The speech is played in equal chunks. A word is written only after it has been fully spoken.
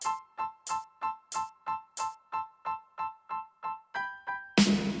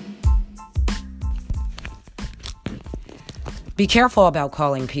Be careful about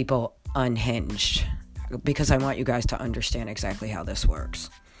calling people unhinged, because I want you guys to understand exactly how this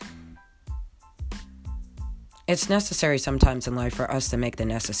works. It's necessary sometimes in life for us to make the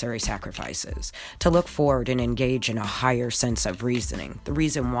necessary sacrifices, to look forward and engage in a higher sense of reasoning. The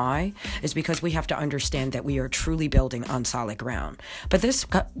reason why is because we have to understand that we are truly building on solid ground. But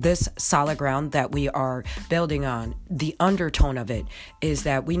this solid ground that we are building on, the undertone of it is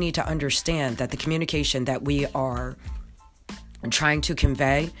that we need to understand that the communication that we are trying to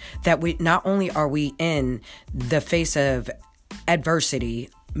convey, that we not only are we in the face of adversity,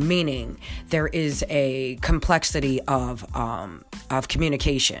 meaning there is a complexity of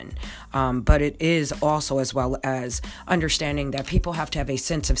communication, but it is also, as well as understanding that people have to have a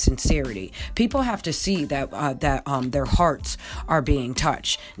sense of sincerity. People have to see that their hearts are being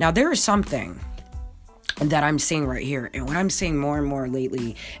touched. Now, there is something that I'm seeing right here, and what I'm seeing more and more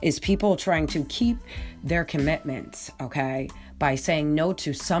lately is people trying to keep their commitments, okay, by saying no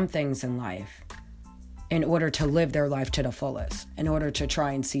to some things in life, in order to live their life to the fullest, in order to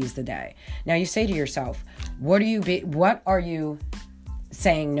try and seize the day. Now you say to yourself, what are you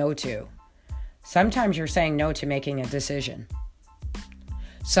saying no to? Sometimes you're saying no to making a decision.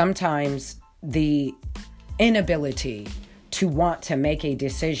 Sometimes the inability to want to make a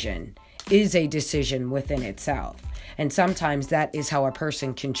decision is a decision within itself. And sometimes that is how a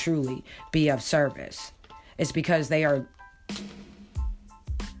person can truly be of service. It's because they are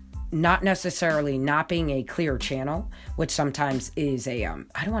not necessarily not being a clear channel, which sometimes is I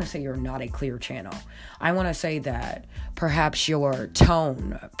don't want to say you're not a clear channel. I want to say that perhaps your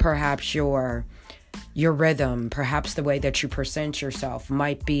tone, perhaps your rhythm, perhaps the way that you present yourself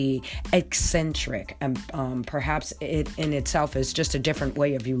might be eccentric, and perhaps it in itself is just a different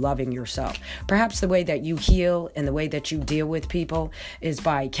way of you loving yourself. Perhaps the way that you heal and the way that you deal with people is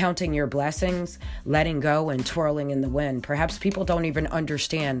by counting your blessings, letting go, and twirling in the wind. Perhaps people don't even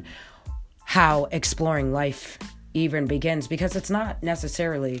understand how exploring life even begins, because it's not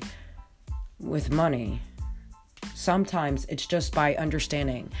necessarily with money. Sometimes it's just by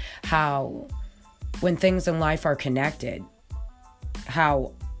understanding how, when things in life are connected,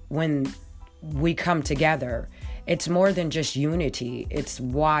 how when we come together, it's more than just unity. It's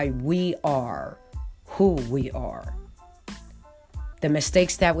why we are who we are. The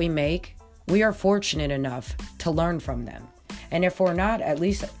mistakes that we make, we are fortunate enough to learn from them. And if we're not, at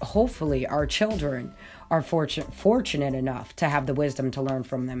least hopefully our children are fortunate enough to have the wisdom to learn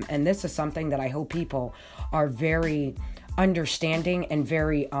from them. And this is something that I hope people are very understanding and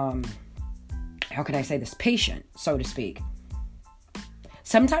very, how can I say this, patient, so to speak.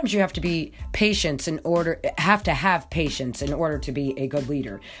 Sometimes you have to be patient have to have patience in order to be a good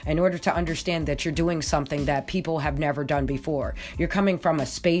leader, in order to understand that you're doing something that people have never done before. You're coming from a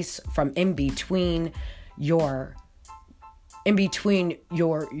space from in between your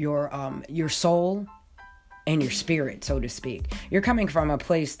soul and your spirit, so to speak. You're coming from a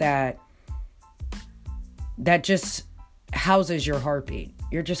place that just houses your heartbeat.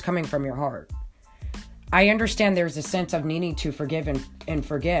 You're just coming from your heart. I understand there's a sense of needing to forgive and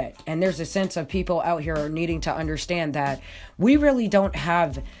forget. And there's a sense of people out here needing to understand that we really don't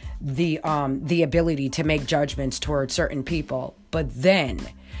have the ability to make judgments towards certain people. But then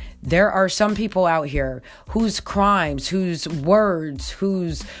there are some people out here whose crimes, whose words,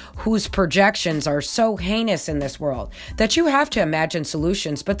 whose projections are so heinous in this world that you have to imagine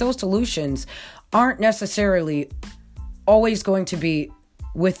solutions. But those solutions aren't necessarily always going to be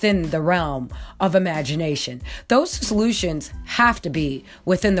within the realm of imagination. Those solutions have to be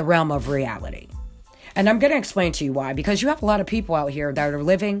within the realm of reality. And I'm going to explain to you why. Because you have a lot of people out here that are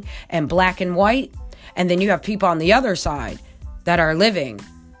living in black and white. And then you have people on the other side that are living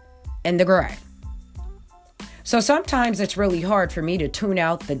in the gray. So sometimes it's really hard for me to tune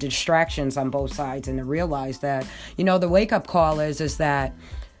out the distractions on both sides and to realize that, the wake-up call is that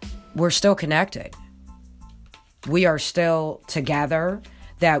we're still connected. We are still together,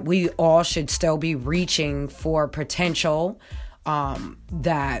 that we all should still be reaching for potential,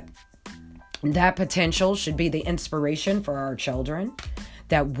 that potential should be the inspiration for our children,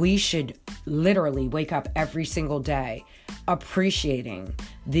 that we should literally wake up every single day appreciating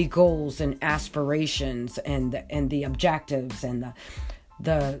the goals and aspirations and the objectives and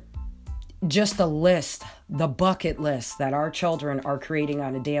the list, the bucket list that our children are creating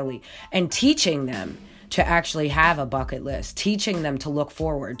on a daily, and teaching them to actually have a bucket list, teaching them to look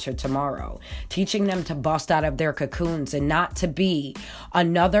forward to tomorrow, teaching them to bust out of their cocoons and not to be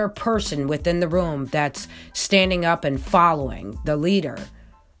another person within the room that's standing up and following the leader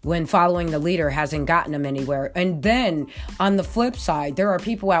when following the leader hasn't gotten them anywhere. And then on the flip side, there are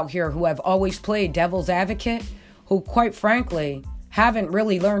people out here who have always played devil's advocate, who, quite frankly, haven't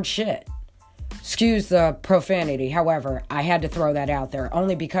really learned shit. Excuse the profanity. However, I had to throw that out there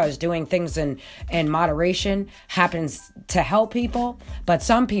only because doing things in moderation happens to help people. But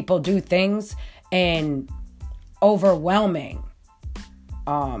some people do things in overwhelming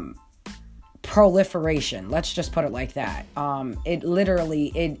proliferation. Let's just put it like that. It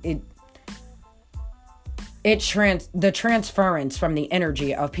literally, the transference from the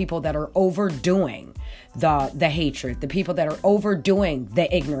energy of people that are overdoing the hatred, the people that are overdoing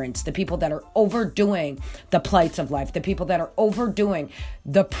the ignorance, the people that are overdoing the plights of life, the people that are overdoing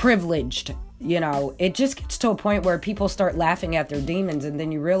the privileged, it just gets to a point where people start laughing at their demons, and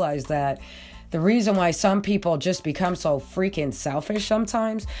then you realize that the reason why some people just become so freaking selfish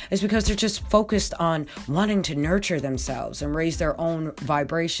sometimes is because they're just focused on wanting to nurture themselves and raise their own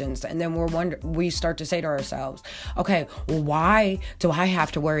vibrations. And then we start to say to ourselves, okay, well, why do I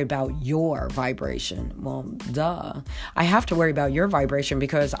have to worry about your vibration? Well, duh. I have to worry about your vibration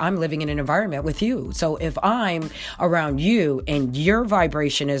because I'm living in an environment with you. So if I'm around you and your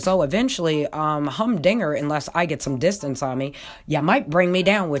vibration is, eventually humdinger, unless I get some distance on me, you might bring me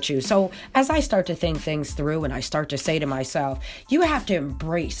down with you. So as I start to think things through and I start to say to myself, you have to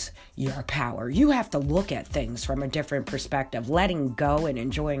embrace your power. You have to look at things from a different perspective, letting go and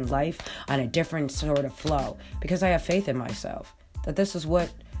enjoying life on a different sort of flow, because I have faith in myself that this is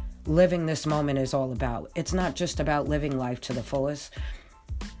what living this moment is all about. It's not just about living life to the fullest,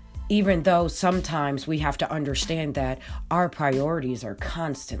 even though sometimes we have to understand that our priorities are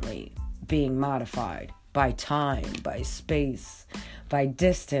constantly being modified by time, by space, by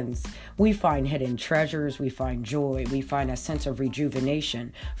distance. We find hidden treasures, we find joy, we find a sense of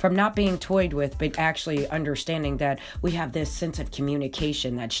rejuvenation from not being toyed with, but actually understanding that we have this sense of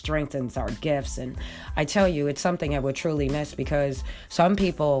communication that strengthens our gifts. And I tell you, it's something I would truly miss, because some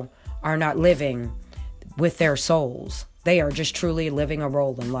people are not living with their souls. They are just truly living a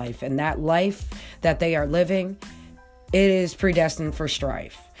role in life. And that life that they are living, it is predestined for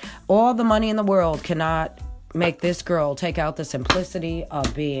strife. All the money in the world cannot make this girl take out the simplicity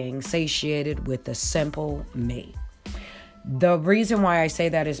of being satiated with the simple me. The reason why I say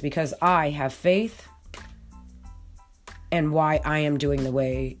that is because I have faith in why I am doing the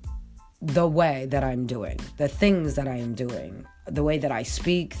way that I'm doing, the things that I am doing, the way that I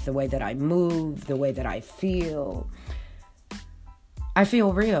speak, the way that I move, the way that I feel. I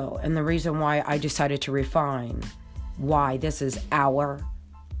feel real. And the reason why I decided to refine why this is our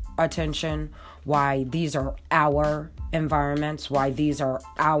attention, why these are our environments, why these are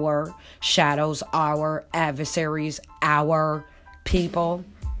our shadows, our adversaries, our people,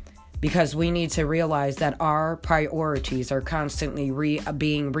 because we need to realize that our priorities are constantly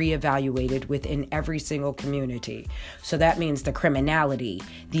being reevaluated within every single community. So that means the criminality,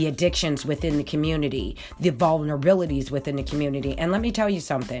 the addictions within the community, the vulnerabilities within the community. And let me tell you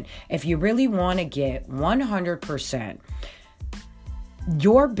something, if you really want to get 100%,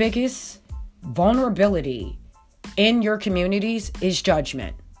 your biggest vulnerability in your communities is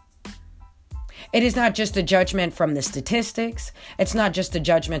judgment. It is not just a judgment from the statistics. It's not just a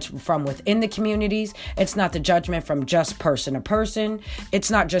judgment from within the communities. It's not the judgment from just person to person. It's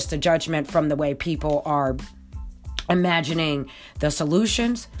not just a judgment from the way people are imagining the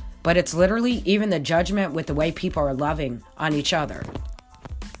solutions, but it's literally even the judgment with the way people are loving on each other.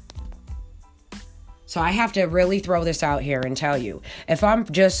 So I have to really throw this out here and tell you, if I'm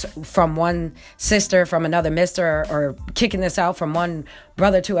just from one sister, from another mister, or kicking this out from one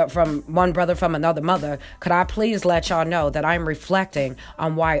brother from another mother, could I please let y'all know that I'm reflecting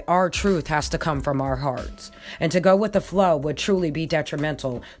on why our truth has to come from our hearts. And to go with the flow would truly be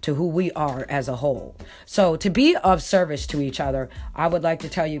detrimental to who we are as a whole. So to be of service to each other, I would like to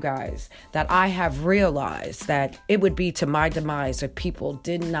tell you guys that I have realized that it would be to my demise if people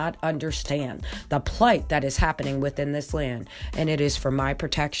did not understand the plight that is happening within this land. And it is for my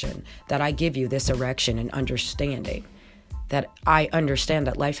protection that I give you this erection and understanding. That I understand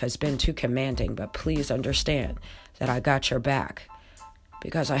that life has been too commanding, but please understand that I got your back,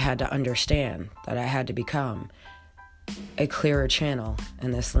 because I had to understand that I had to become a clearer channel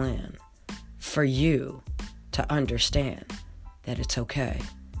in this land for you to understand that it's okay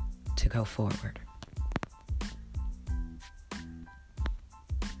to go forward.